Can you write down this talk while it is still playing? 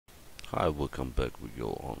Hi, welcome back. We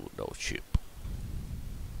go on with our ship.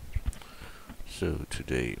 So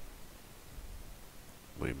today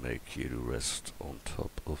we make here to rest on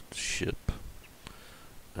top of the ship,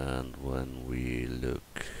 and when we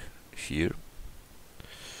look here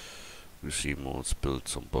we see Mons built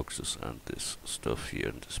some boxes and this stuff here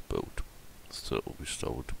in this boat. So we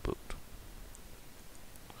start with the boat.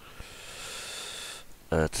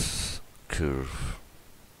 At curve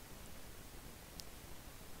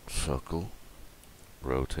circle,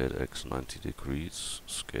 rotate x 90 degrees,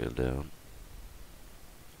 scale down,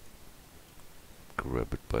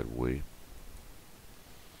 grab it by the way,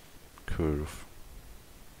 curve,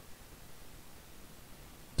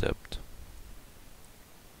 depth,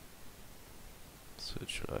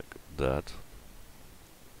 such like that.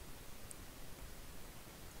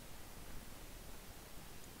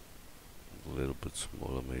 A little bit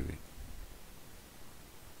smaller maybe.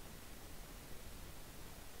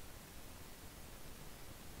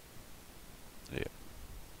 Yeah.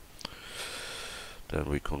 Then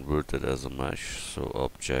we convert it as a mesh, so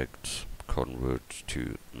object convert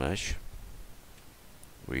to mesh.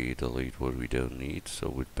 We delete what we don't need, so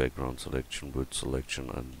with background selection, wood selection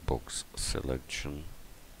and box selection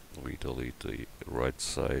we delete the right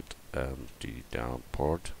side and the down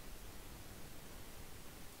part.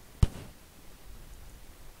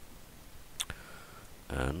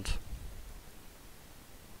 And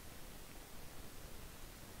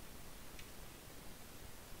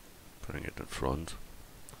bring it in front,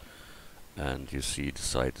 and you see the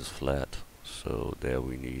side is flat, so there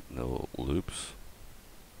we need no loops.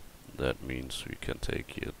 That means we can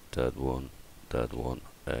take here that one,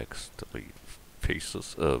 X, delete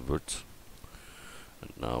faces, words,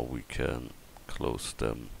 and now we can close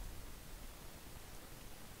them.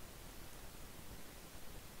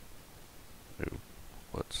 Oh,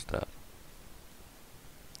 what's that?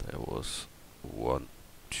 There was one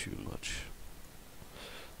too much.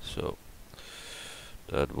 So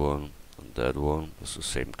that one and that one is the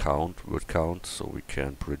same count, word count, so we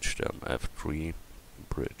can bridge them. F3,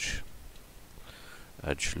 bridge.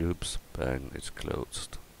 Edge loops, bang, it's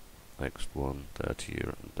closed. Next one, that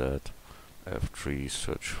here and that. F3,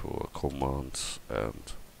 search for commands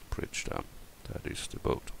and bridge them. That is the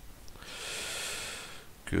boat.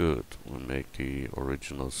 Good, we make the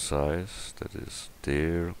original size, that is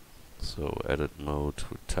there. So edit mode,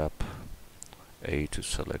 we tap A to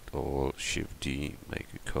select all, Shift D, make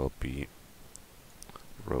a copy,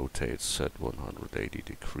 rotate, set 180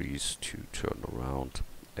 degrees to turn around,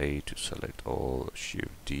 A to select all,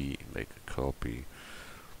 Shift D, make a copy,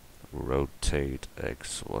 rotate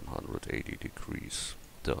X 180 degrees,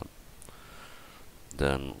 done.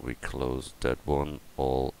 Then we close that one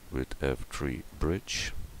all with F3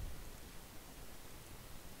 bridge.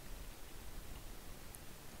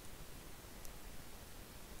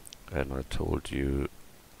 And I told you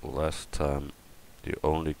last time you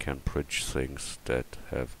only can bridge things that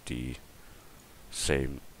have the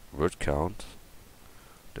same word count.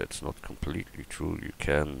 That's not completely true. You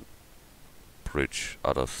can bridge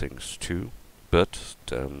other things too, but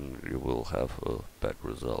then you will have a bad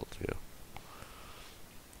result here.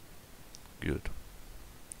 Good.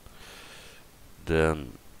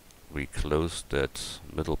 Then we close that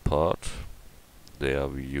middle part. There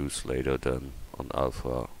we use later then on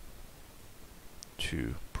alpha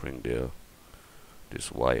to bring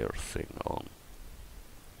this wire thing on.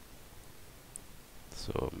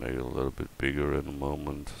 So make it a little bit bigger in a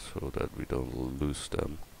moment so that we don't lose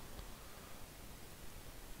them.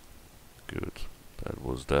 Good, that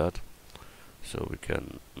was that. So we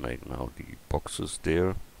can make now the boxes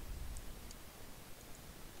there.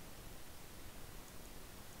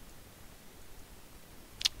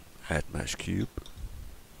 Add mesh cube,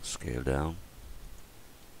 scale down,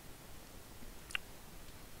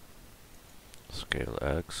 scale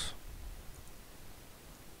X,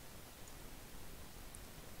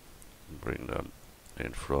 bring them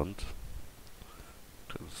in front.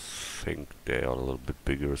 I think they are a little bit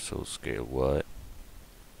bigger, so scale Y.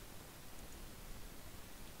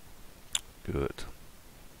 Good.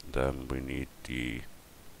 Then we need the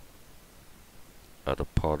other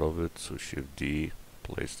part of it, so Shift D,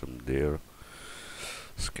 place them there,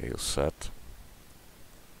 scale set,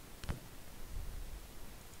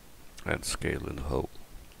 and scale in whole.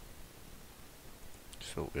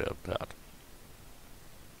 So we have that.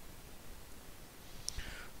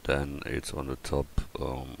 Then it's on the top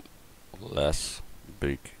less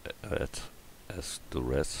big as the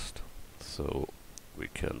rest, so we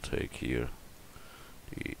can take here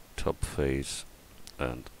the top face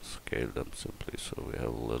and scale them simply, so we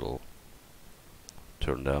have a little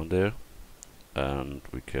turn down there, and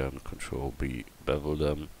we can Control B bevel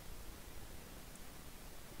them.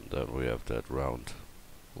 And then we have that round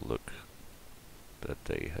look that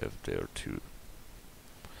they have there too.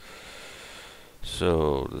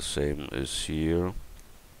 So the same is here.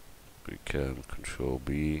 We can Control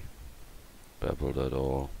B, bevel that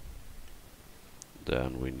all.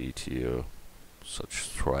 Then we need here such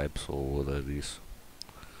stripes or what that is.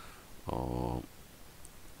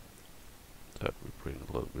 That we bring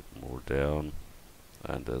a little bit more down,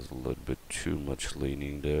 and there's a little bit too much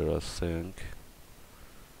leaning there, I think.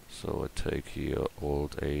 So I take here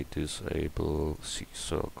Alt A, disable, C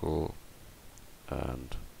circle,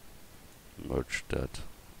 and merge that.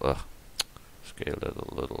 Scale that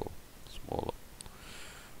a little smaller.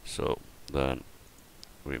 So then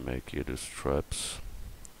we make here the straps.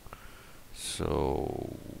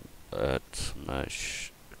 So add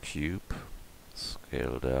mesh cube,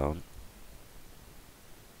 scale down.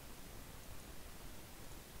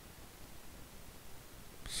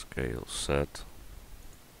 Scale set,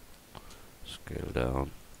 scale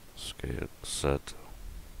down, scale set.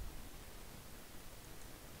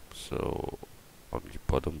 So on the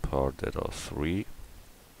bottom part there are 3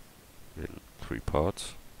 in 3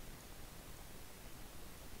 parts.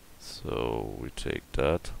 So we take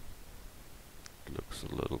that, looks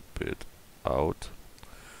a little bit out,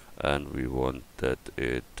 and we want that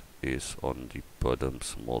it is on the bottom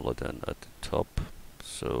smaller than at the top.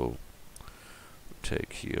 So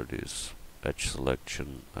take here this edge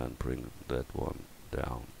selection and bring that one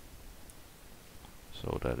down,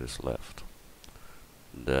 so that is left.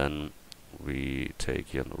 Then we take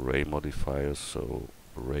here an array modifier, so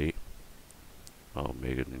array, I'll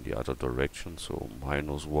make it in the other direction, so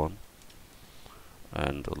 -1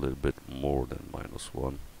 and a little bit more than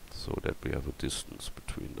 -1, so that we have a distance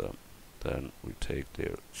between them. Then we take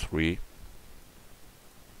there 3,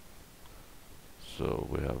 so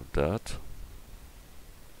we have that.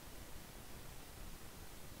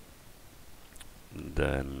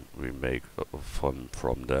 Then we make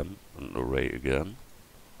from them an array again,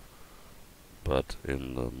 but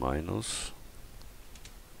in the minus.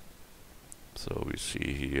 So we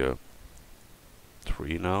see here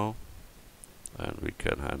 3 now, and we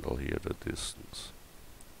can handle here the distance.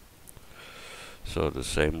 So the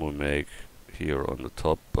same we make here on the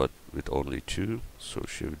top, but with only 2. So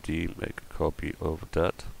Shift D, make a copy of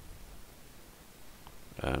that,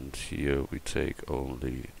 and here we take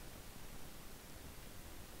only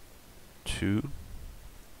 2,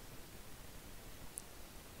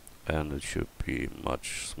 and it should be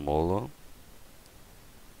much smaller.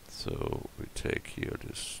 So we take here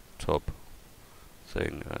this top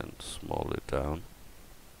thing and small it down,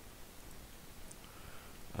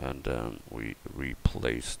 and then we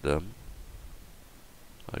replace them.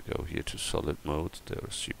 I go here to solid mode, there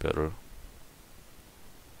I see better.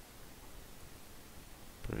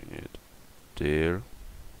 Bring it there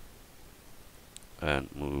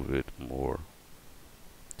and move it more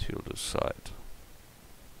to the side,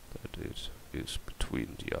 that it is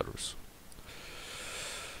between the others.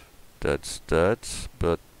 That's that,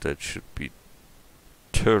 but that should be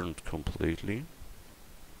turned completely.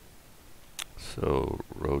 So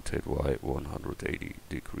rotate Y 180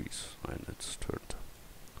 degrees and it's turned.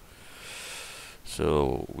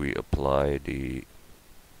 So we apply the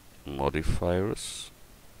modifiers.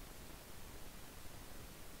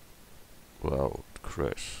 Wow, it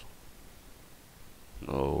crashed.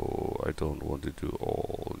 No, I don't want to do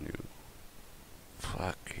all new.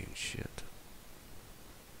 Fucking shit.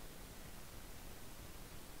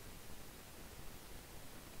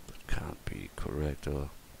 That can't be correct.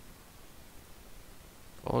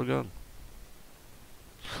 All gone.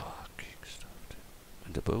 Fucking stuff.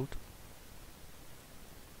 And the boat?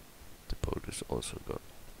 The boat is also gone.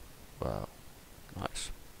 Wow.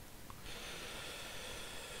 Nice.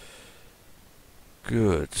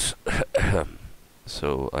 Good.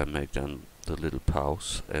 So I make then the little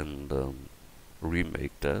pause and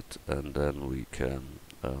remake that, and then we can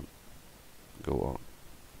go on.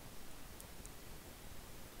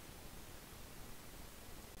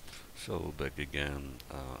 So back again,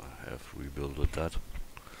 have rebuilt that.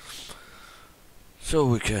 So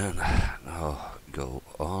we can now go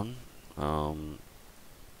on.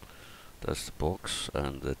 That's the box,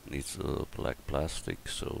 and that needs a black plastic,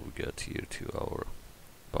 so we get here to our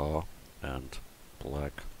bar and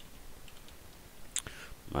black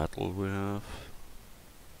metal we have.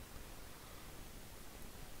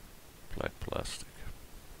 Black plastic.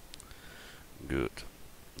 Good.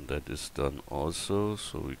 That is done also,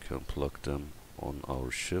 so we can plug them on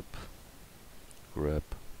our ship. Grab,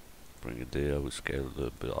 bring it there, we scale it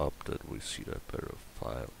a bit up that we see that better.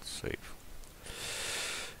 File, save.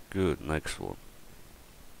 Good, next one.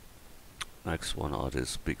 Next one are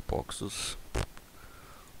these big boxes.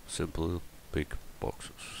 Simple big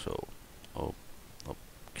boxes. So, a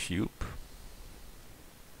cube.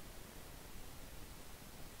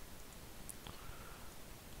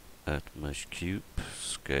 Add mesh cube,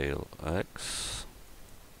 scale X.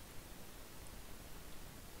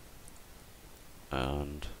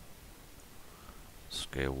 And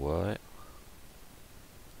scale Y.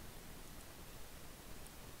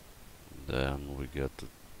 Then we get the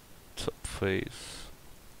top face,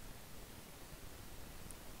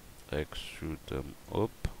 extrude them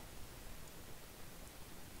up.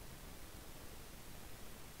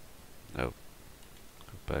 No, go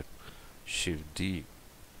back, Shift D,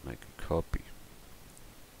 make a copy.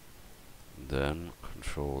 Then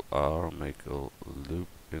Control R, make a loop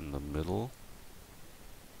in the middle.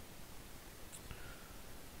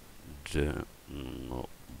 Then, no,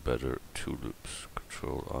 better 2 loops.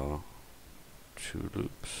 Control R, 2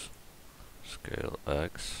 loops, scale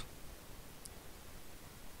X,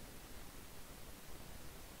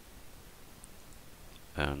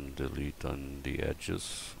 and delete on the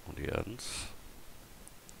edges, on the ends.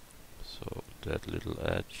 So that little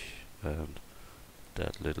edge and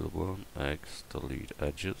that little one, X, delete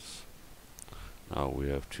edges. Now we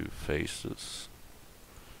have 2 faces,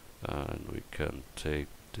 and we can take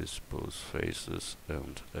these both faces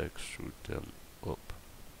and extrude them up.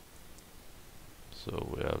 So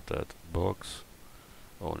we have that box,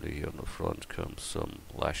 only here on the front comes some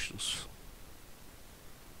lashes.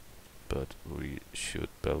 But we should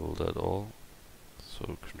bevel that all.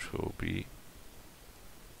 So Control B.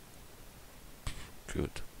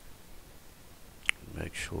 Good.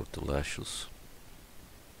 Make short the lashes.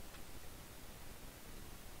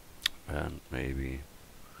 And maybe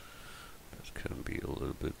that can be a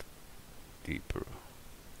little bit deeper.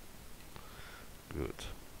 Good.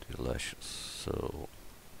 The lashes. So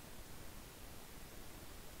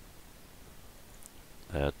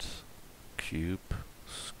add cube,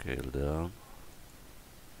 scale down,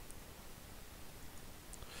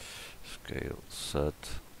 scale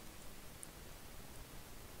set,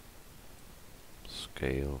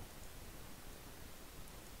 scale.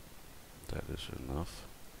 That is enough.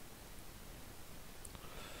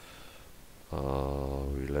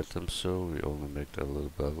 We let them so, we only make that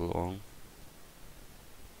little bevel on.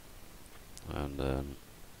 And then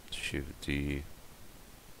Shift D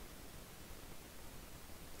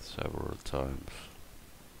several times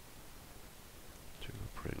to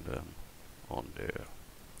bring them on there.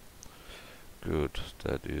 Good,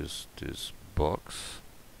 that is this box.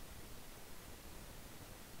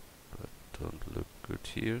 That don't look good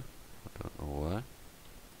here, I don't know why.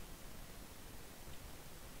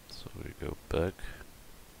 So we go back.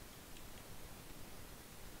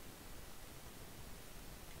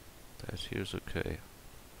 That here's okay.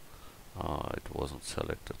 It wasn't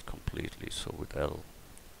selected completely, so with L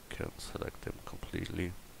can select them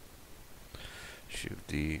completely. Shift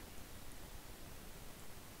D,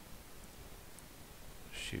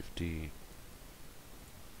 Shift D,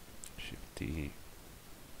 Shift D,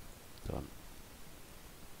 done.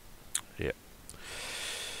 Yeah.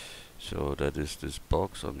 So that is this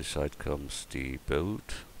box. On the side comes the buld,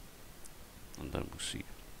 and then we see.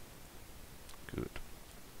 Good.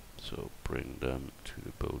 So bring them to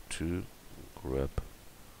the buld 2, grab,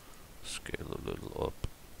 scale a little up,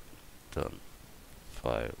 done.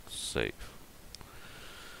 File, save.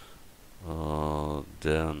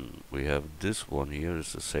 Then we have this one here,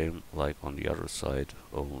 is the same like on the other side,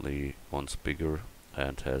 only one's bigger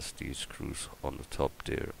and has these screws on the top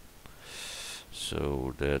there.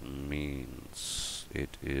 So that means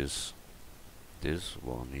it is this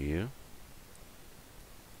one here.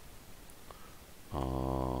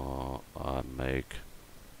 I make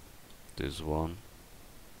this one,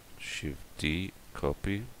 Shift D,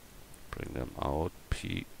 copy, bring them out,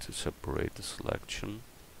 P to separate the selection,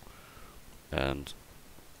 and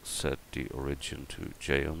set the origin to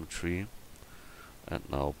geometry, and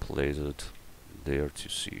now place it there to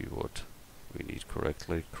see what we need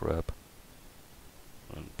correctly. Grab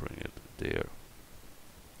and bring it there.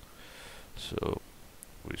 So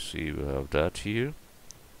we see we have that here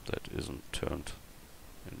that isn't turned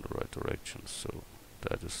in the right direction, so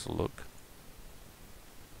that is the look.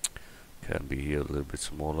 Can be here a little bit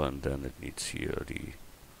smaller, and then it needs here the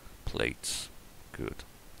plates. Good.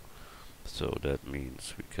 So that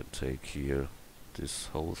means we can take here this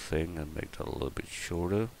whole thing and make that a little bit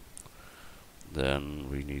shorter. Then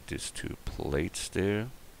we need these 2 plates there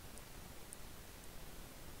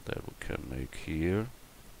that we can make here.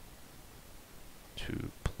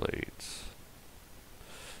 2 plates.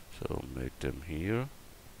 So make them here.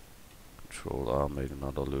 Control R, make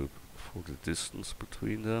another loop for the distance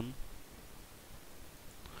between them.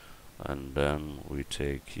 And then we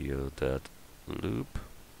take here that loop,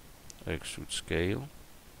 extrude scale,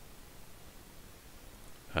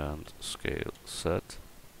 and scale set.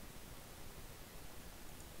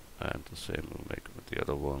 And the same we make with the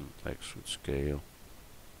other one, extrude scale,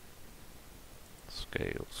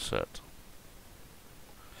 scale set.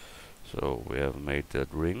 So we have made that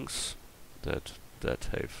rings that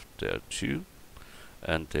have there too,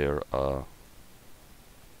 and there are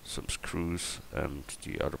some screws and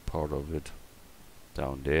the other part of it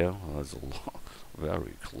down there. That's a lot,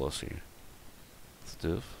 very glossy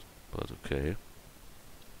stuff, but okay.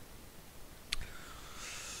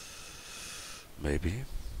 Maybe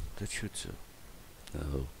that should so.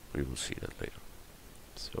 No, we will see that later.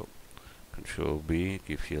 So Control B,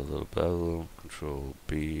 give here a little bevel, Control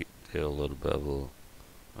B, there a little bevel,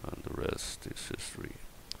 and the rest is history.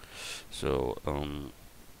 So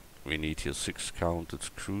we need here 6 counted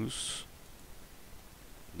screws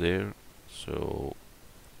there, so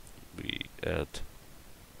we add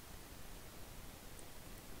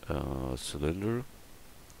a cylinder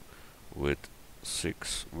with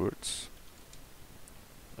 6 words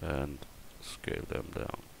and scale them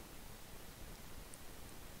down.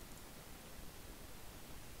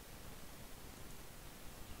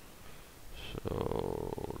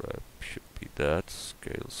 So that should be that.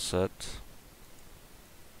 Scale set.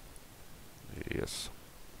 Yes.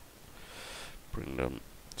 Bring them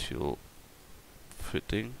till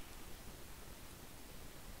fitting.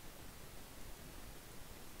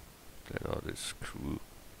 There are the screw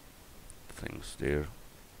things there.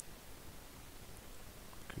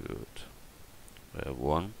 Good. We have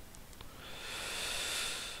one.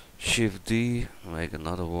 Shift D, make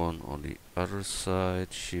another one on the other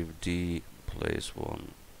side. Shift D, place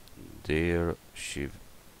one there. Shift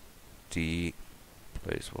D,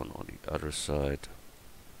 place one on the other side.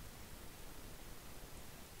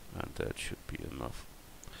 And that should be enough.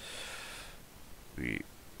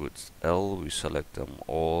 With L, we select them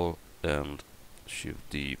all, and Shift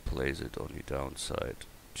D, place it on the downside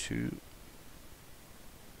too.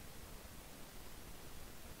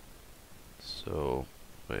 So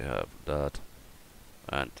we have that,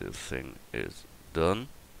 and this thing is done.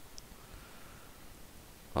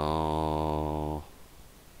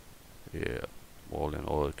 Yeah, all in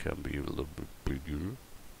all it can be a little bit bigger,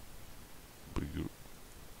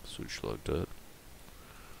 switch like that,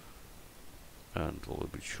 and a little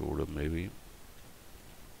bit shorter maybe.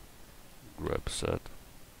 Grab set,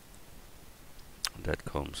 that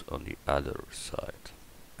comes on the other side.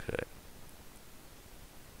 Okay.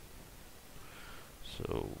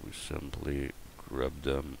 So we simply grab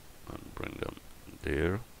them and bring them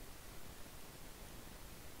there,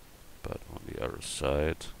 but on the other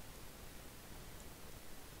side.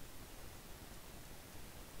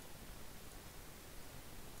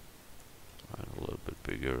 And a little bit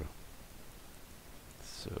bigger.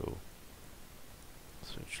 So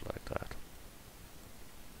switch like that.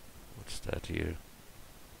 What's that here?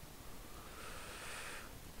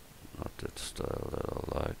 Not that style that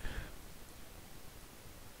I like.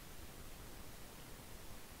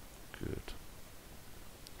 Good.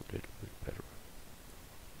 A little bit better.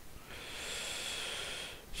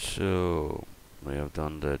 So we have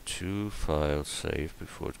done that too. File save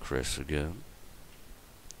before it crashes again.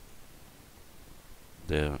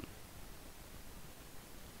 Then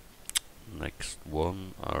next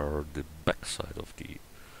one are the backside of the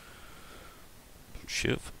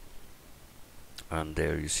ship, and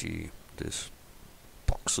there you see these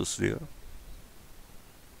boxes there.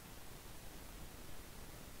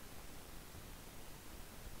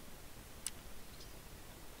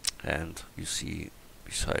 And you see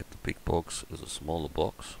beside the big box is a smaller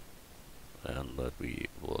box, and that we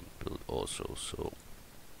will build also. So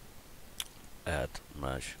add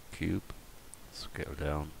mesh cube, scale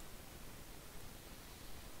down,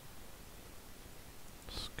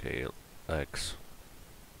 scale X,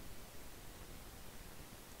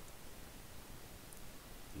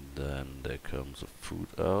 then there comes a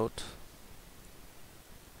foot out,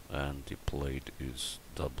 and the plate is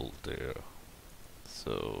doubled there.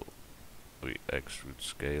 So we extrude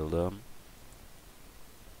scale them,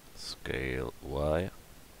 scale Y,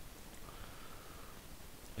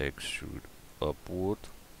 extrude upward,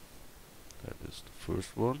 that is the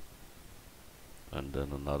first one, and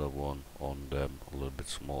then another one on them a little bit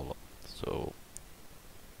smaller. So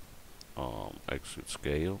extrude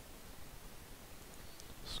scale,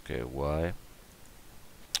 scale Y,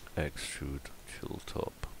 extrude chill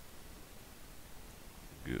top.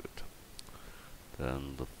 Good.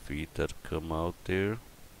 Then the feet that come out there,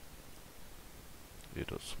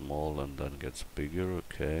 it is small and then gets bigger.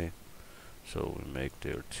 Okay, so we make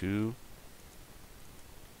there 2.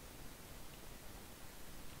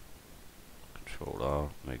 Control R,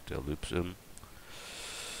 make the ellipse in.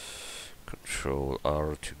 Control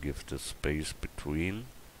R to give the space between.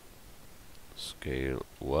 Scale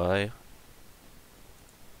Y.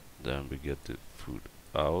 Then we get the foot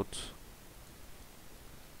out.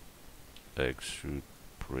 Extrude,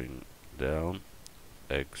 bring down.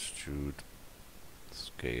 Extrude,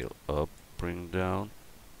 scale up, bring down.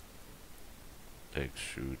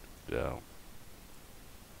 Extrude down.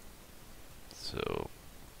 So,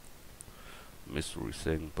 mystery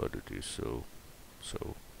thing, but it is so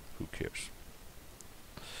who cares?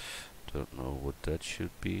 Don't know what that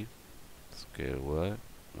should be. Scale Y,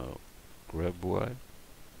 no, grab Y,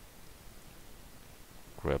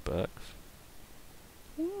 grab X.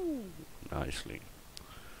 Ooh, nicely.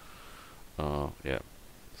 Yeah,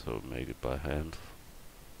 so make it by hand.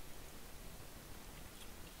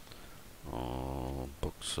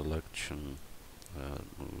 Box selection,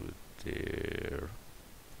 move it there.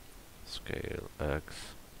 Scale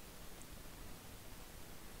X.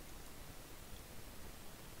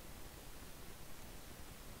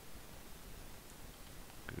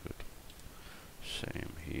 Good.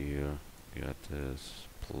 Same here. Get this.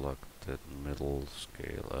 Plug that middle.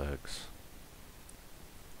 Scale X.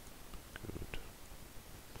 Good.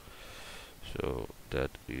 So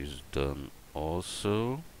that is done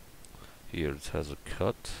also. Here it has a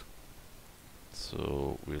cut.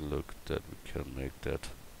 So we look that we can make that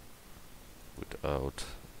without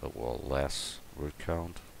a wall less word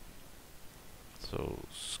count. So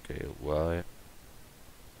scale Y,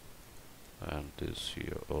 and this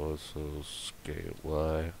here also scale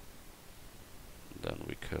Y. Then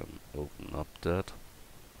we can open up that,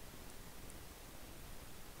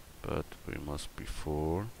 but we must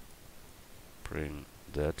before bring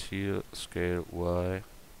that here scale Y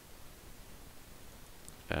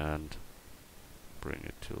and bring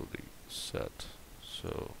it to the set.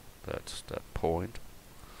 So that's that point,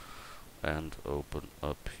 and open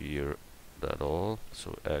up here that all.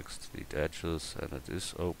 So X delete edges, and it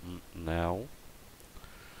is open now.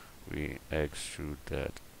 We extrude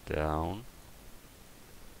that down,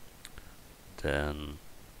 then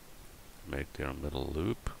make their middle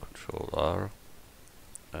loop, Control R,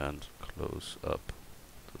 and close up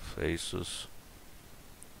the faces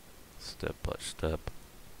step by step.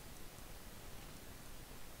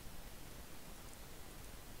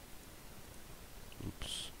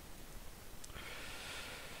 Oops.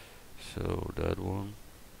 So that one.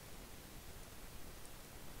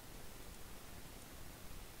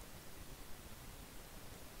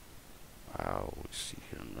 Wow, we see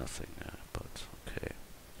here nothing, but okay.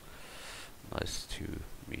 Nice to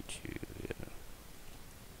meet you.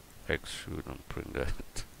 Yeah. Extrude and bring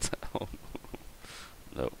that down.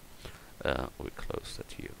 No, we close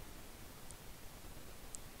that here.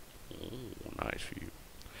 Oh, nice view.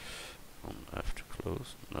 F to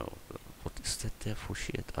close. No, what is that there for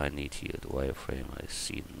shit? I need here the wireframe. I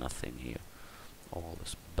see nothing here. All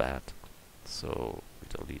is bad. So we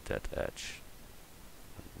delete that edge.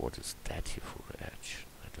 And what is that here for edge?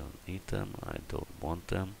 I don't need them. I don't want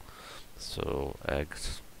them. So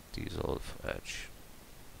X dissolve edge.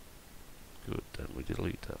 Good. Then we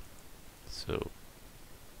delete them. So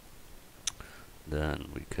then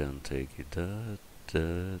we can take it and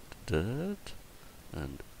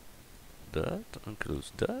that, and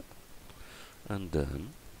close that, and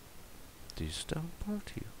then this down part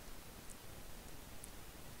here.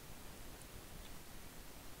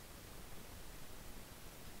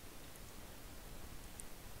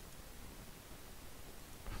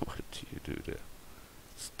 What do you do there?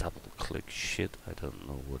 It's double click shit. I don't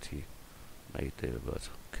know what he made there, but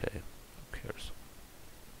okay, who cares?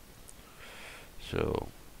 So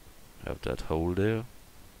have that hole there.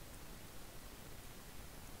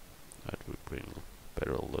 That we bring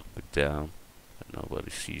better a little bit down, and nobody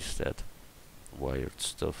sees that wired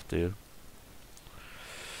stuff there.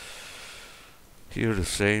 Here the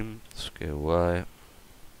same, scale Y,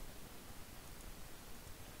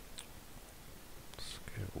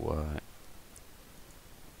 scale Y,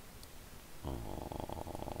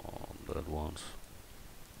 that once,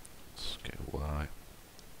 scale Y,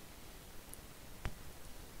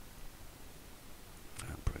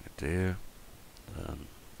 and bring it there, then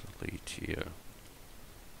delete here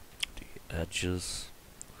the edges,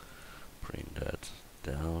 bring that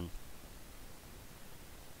down,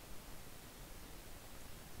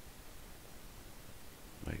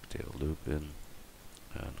 make the loop in,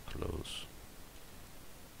 and close.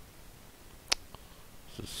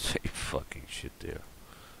 It's the same fucking shit there.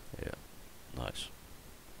 Yeah, nice.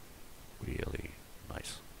 really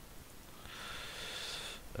nice.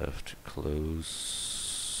 I have to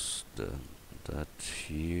close then that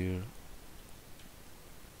here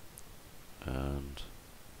and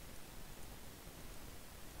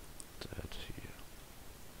that here,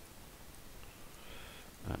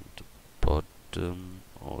 and the bottom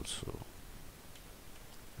also.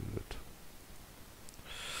 Good.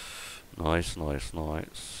 Nice, nice,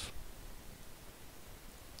 nice.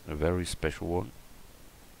 A very special one.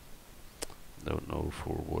 Don't know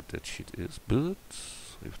for what that shit is, but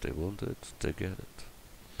if they want it, they get it.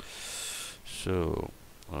 So,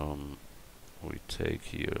 we take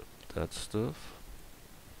here that stuff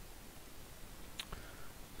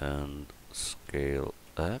and scale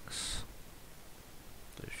X.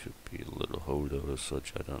 There should be a little holder or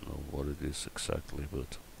such. I don't know what it is exactly,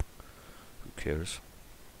 but who cares?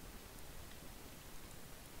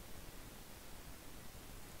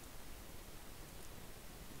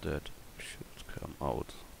 That should come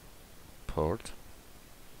out part,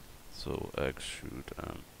 so X should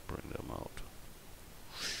bring them out.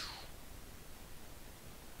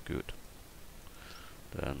 Good.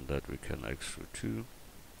 Then that we can extrude too,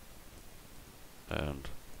 and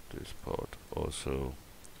this part also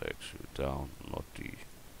extrude down. Not the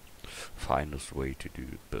finest way to do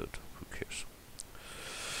it, but who cares?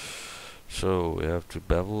 So we have to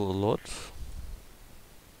bevel a lot.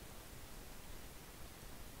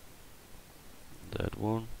 That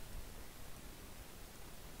one.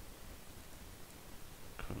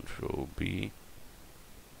 Control B.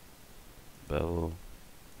 Bevel.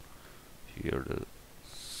 Here the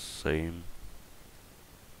same.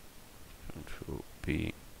 Control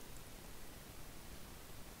B.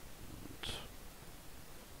 And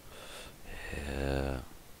yeah,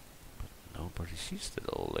 but nobody sees that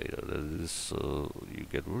all later. That is, you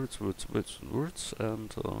get words,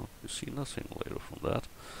 and you see nothing later from that.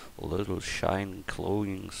 A little shine,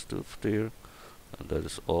 glowing stuff there, and that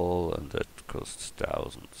is all, and that costs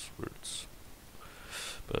thousands words.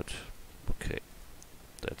 But okay,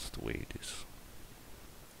 that's the way it is.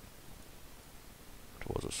 It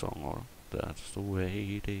was a song, or that's the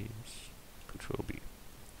way it is. Control B.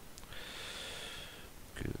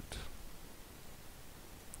 Good.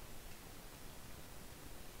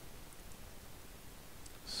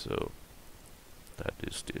 So that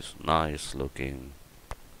is this nice looking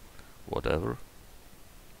whatever.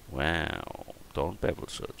 Wow, don't bevel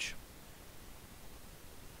such.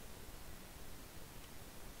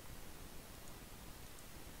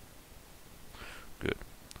 Good.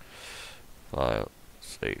 File,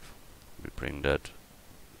 save. We bring that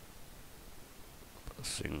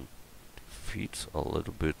thing, feet a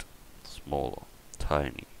little bit smaller,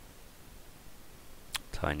 tiny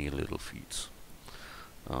little feet.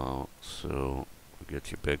 So we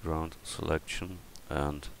get your background selection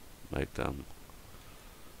and make them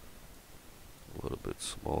a little bit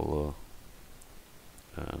smaller,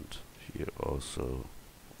 and here also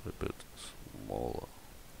a little bit smaller.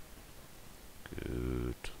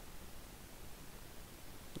 Good.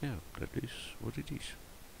 Yeah, that is what it is.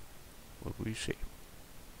 What we see.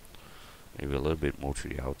 Maybe a little bit more to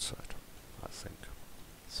the outside, I think.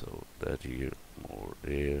 So that here, more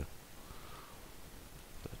there.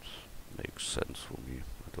 That makes sense for me.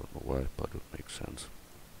 I don't know why, but it makes sense.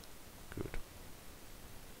 Good.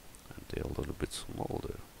 And they're a little bit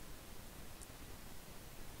smaller.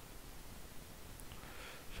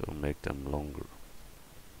 So make them longer.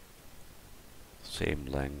 Same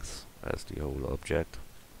length as the whole object.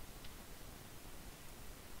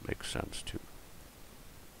 Makes sense too.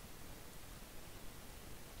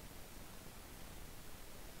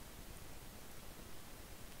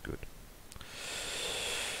 Good.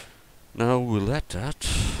 Now we'll let that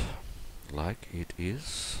like it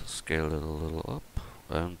is, scale it a little up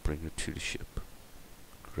and bring it to the ship.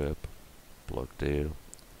 Grab, plug there,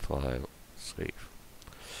 file, save.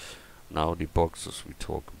 Now the boxes we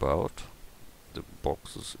talk about, the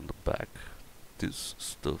boxes in the back, this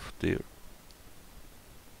stuff there.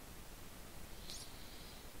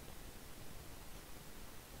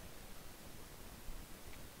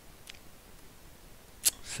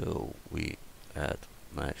 So we add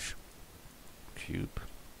mesh cube,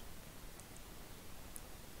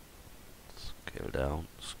 scale down,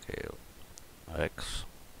 scale X.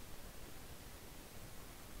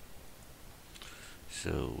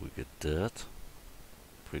 So we get that,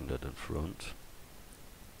 bring that in front,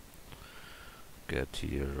 get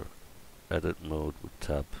here edit mode with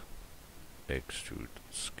tab, extrude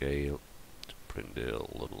scale to bring the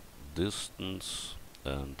little distance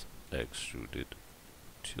and extrude it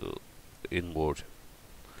to inward,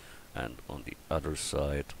 and on the other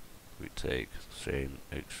side we take the same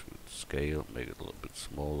extrude scale, make it a little bit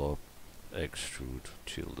smaller, extrude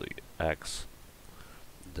till the X,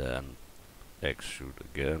 then extrude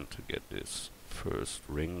again to get this first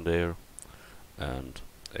ring there, and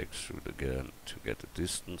extrude again to get the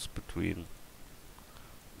distance between,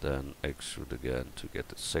 then extrude again to get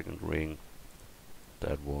the second ring,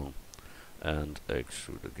 that one, and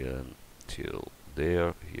extrude again till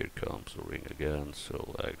there. Here comes the ring again,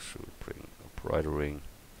 so extrude, bring up right ring,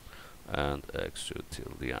 and extrude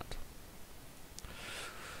till the end.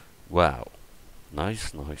 Wow,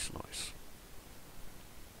 nice, nice, nice.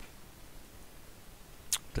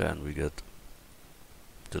 Then we get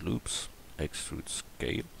the loops, extrude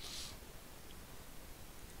scale.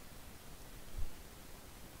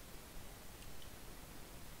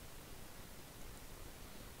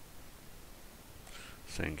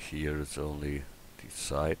 I think here it's only the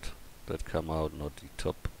side that come out, not the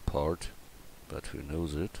top part, but who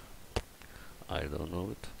knows it? I don't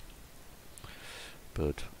know it,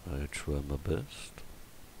 but I try my best.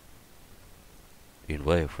 In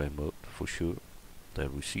wireframe mode, for sure,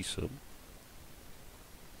 that we see some.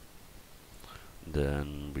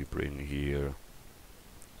 Then we bring here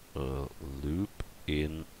a loop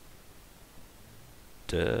in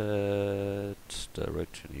that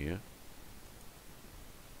direction here,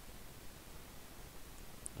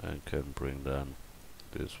 and can bring then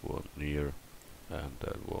this one near and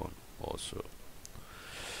that one also.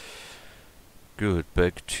 Good,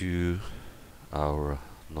 back to our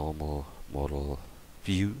normal model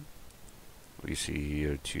view. We see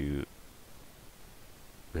here two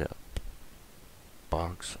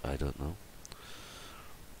bugs, I don't know.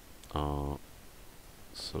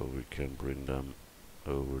 So we can bring them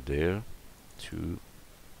over there to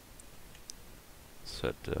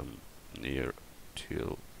set them near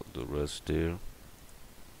till the rest there,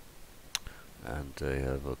 and they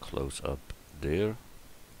have a close up there,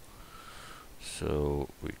 so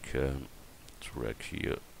we can drag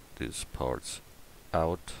here these parts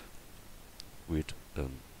out with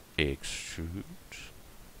an extrude.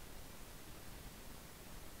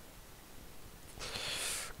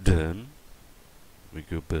 Then we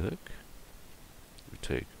go back, we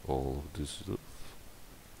take all this stuff,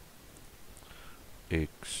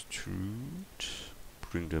 extrude,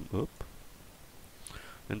 bring them up,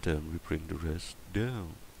 and then we bring the rest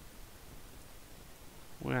down.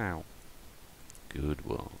 Wow, good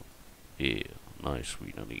one. Yeah, nice,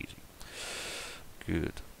 sweet and easy.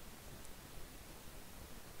 Good.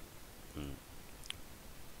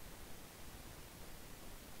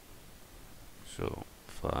 So,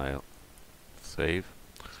 file, save.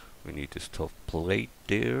 We need this top plate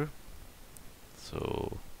there,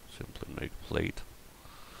 so simply make plate,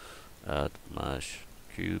 add mesh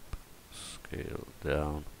cube, scale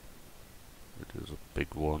down. It is a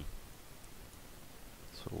big one,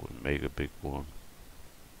 so we make a big one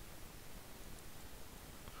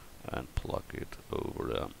and plug it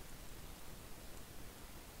over them.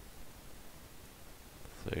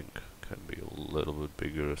 I think can be a little bit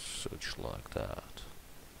bigger, such like that.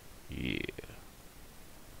 Yeah,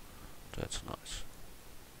 that's nice.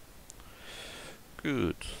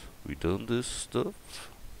 Good, we done this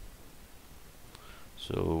stuff,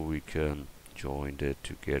 so we can join that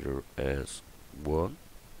together as one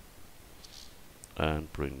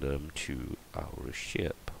and bring them to our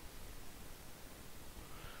ship.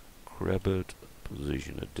 Grab it,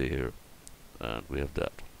 position it there, and we have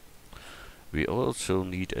that. We also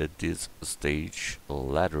need at this stage a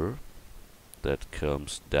ladder that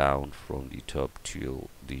comes down from the top to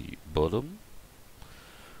the bottom,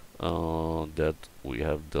 that we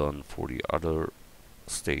have done for the other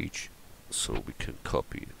stage, so we can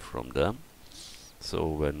copy it from them. So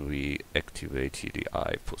when we activate here the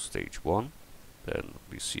eye for stage 1, then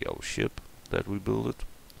we see our ship that we built it,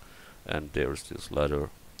 and there's this ladder,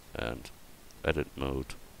 and edit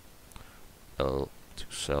mode, L to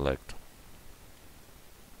select,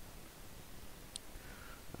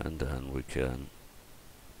 and then we can,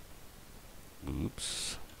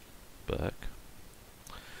 oops, back,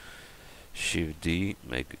 Shift D,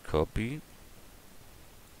 make a copy,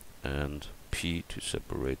 and P to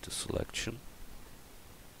separate the selection,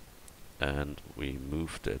 and we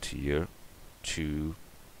move that here to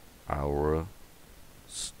our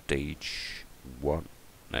stage 1,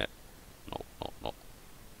 no,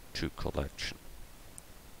 to collection.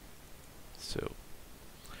 So,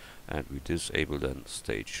 and we disable then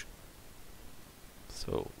stage.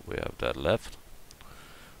 So we have that left.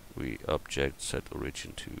 We object set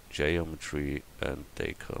origin to geometry, and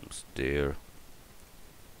they comes there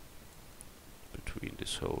between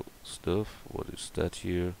this whole stuff. What is that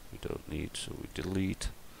here? We don't need, so we delete.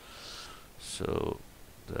 So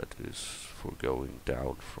that is for going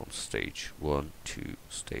down from stage 1 to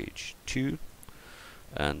stage 2,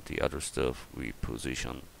 and the other stuff we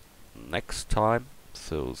position next time.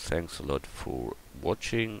 So thanks a lot for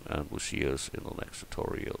watching, and we'll see us in the next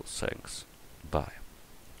tutorial. Thanks. Bye.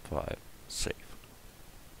 5. Safe.